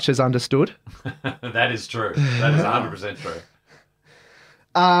loved as much as understood." That is true. That is 100% true.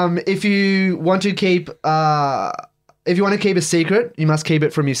 If you want to keep a secret, you must keep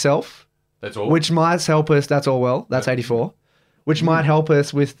it from yourself. That's all. Which might help us. That's Orwell. That's 84. Which might help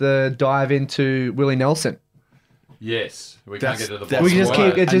us with the dive into Willie Nelson. Yes, we can't get to the bottom. We can just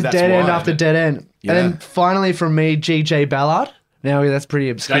keep it just dead end after dead end. Yeah. And then finally from me, G.J. Ballard. Now that's pretty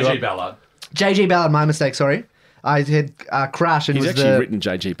obscure. J.G. Ballard. J.G. Ballard, my mistake, sorry. I had Crash and He's was actually written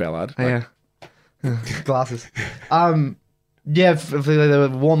J.G. Ballard. Yeah. Glasses. Yeah, for the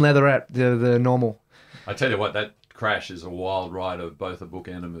warm leatherette, the normal. I tell you what, that Crash is a wild ride of both a book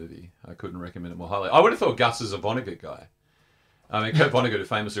and a movie. I couldn't recommend it more highly. I would have thought Gus is a Vonnegut guy. I mean, Kurt Vonnegut, who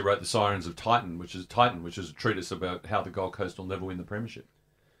famously wrote The Sirens of Titan, which is a treatise about how the Gold Coast will never win the premiership.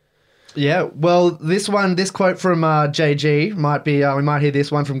 Yeah, well, this quote from JG might be, we might hear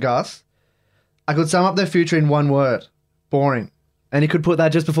this one from Gus. "I could sum up their future in one word: boring." And he could put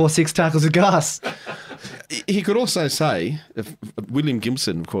that just before 6 tackles of Gus. He could also say, William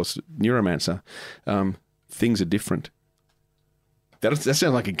Gibson, of course, Neuromancer, things are different. That sounds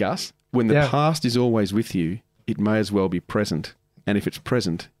like a Gus. "When the past is always with you, it may as well be present. And if it's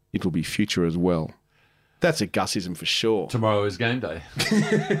present, it will be future as well." That's a Gusism for sure. Tomorrow is game day.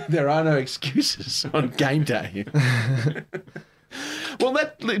 There are no excuses on game day. Well,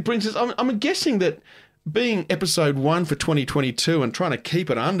 that brings us... I'm guessing that being episode 1 for 2022 and trying to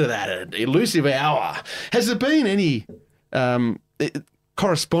keep it under that elusive hour, has there been any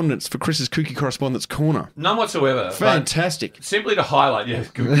correspondence for Chris's Kooky Correspondence Corner? None whatsoever. Fantastic. Simply to highlight,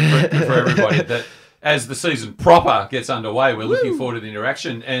 good for everybody, that as the season proper gets underway, we're looking forward to the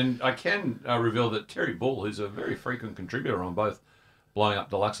interaction. And I can reveal that Terry Bull, who's a very frequent contributor on both Blowing Up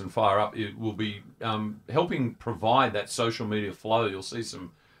Deluxe and Fire Up, it will be helping provide that social media flow. You'll see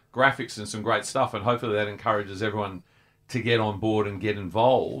some graphics and some great stuff, and hopefully that encourages everyone to get on board and get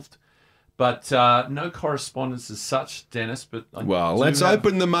involved. But no correspondence as such, Dennis. But let's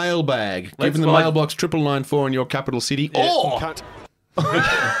open the mailbag. Give them the mailbox 9994 in your capital city.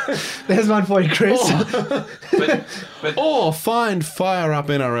 There's one for you, Chris. Or find Fire Up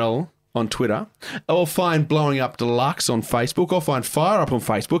NRL on Twitter, or find Blowing Up Deluxe on Facebook, or find Fire Up on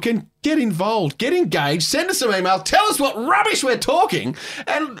Facebook, and get involved, get engaged, send us some emails, tell us what rubbish we're talking,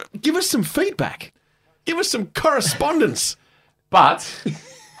 and give us some feedback. Give us some correspondence. But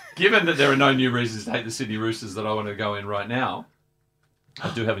given that there are no new reasons to hate the Sydney Roosters that I want to go in right now,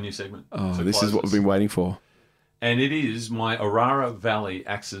 I do have a new segment. This is what we've been waiting for. And it is my Orara Valley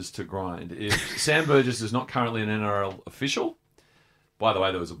axes to grind. If Sam Burgess is not currently an NRL official, by the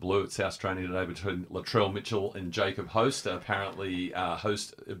way, there was a blue at South training today between Latrell Mitchell and Jacob Host. Apparently,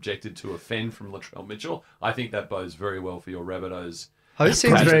 Host objected to a fen from Latrell Mitchell. I think that bodes very well for your Rabbitohs. Host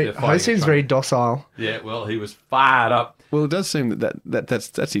seems very docile. Yeah, well, he was fired up. Well, it does seem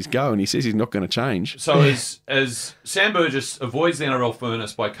that's his go, and he says he's not going to change. So as Sam Burgess avoids the NRL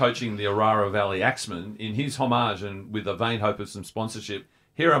furnace by coaching the Orara Valley Axemen, in his homage and with a vain hope of some sponsorship,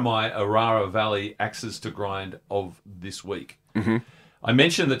 here are my Orara Valley axes to grind of this week. Mm-hmm. I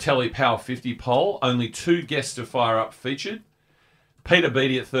mentioned the Telly Power 50 poll. Only 2 guests to Fire Up featured. Peter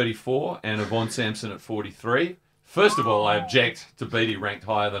Beattie at 34 and Yvonne Sampson at 43. First of all, I object to Beattie ranked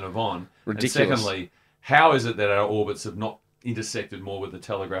higher than Yvonne. Ridiculous. And secondly, how is it that our orbits have not intersected more with the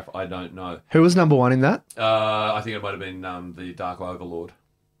Telegraph? I don't know. Who was number one in that? I think it might have been the Dark Overlord.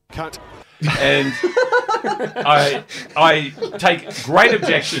 Cut. And I take great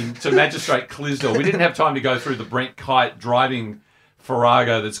objection to Magistrate Clisdell. We didn't have time to go through the Brent Kite driving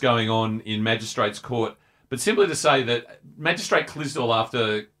farrago that's going on in Magistrates Court, but simply to say that Magistrate Clisdell,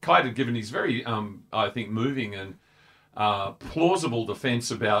 after Kite had given his very, I think, moving and plausible defence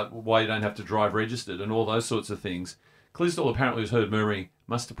about why you don't have to drive registered and all those sorts of things, Clisdell apparently was heard murmuring,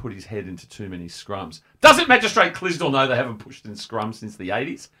 must have put his head into too many scrums. Doesn't Magistrate Clisdell know they haven't pushed in scrums since the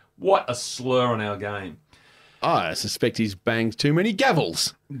 80s? What a slur on our game. I suspect he's banged too many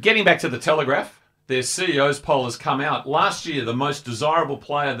gavels. Getting back to the Telegraph, their CEO's poll has come out. Last year, the most desirable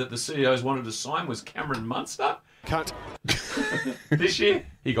player that the CEOs wanted to sign was Cameron Munster. Cut. This year,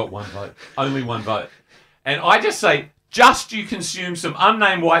 he got 1 vote. Only 1 vote. And I just say, just you consume some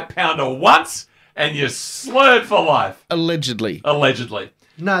unnamed white pounder once and you're slurred for life. Allegedly.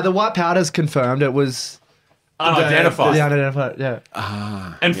 No, the white powder's confirmed. It was unidentified. The unidentified,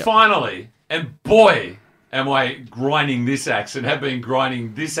 yeah. And finally, and boy, am I grinding this axe and have been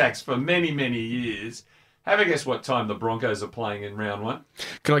grinding this axe for many, many years. Have a guess what time the Broncos are playing in round 1?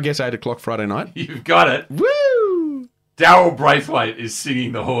 Can I guess 8 o'clock Friday night? You've got it. Woo! Daryl Braithwaite is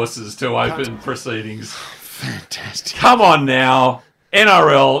singing the horses to open proceedings. Fantastic. Come on now.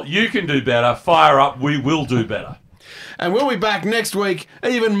 NRL, you can do better. Fire Up, we will do better. And we'll be back next week,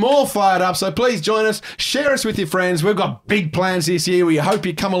 even more fired up. So please join us. Share us with your friends. We've got big plans this year. We hope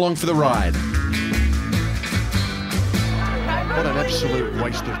you come along for the ride. What an absolute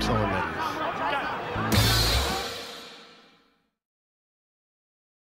waste of time that is.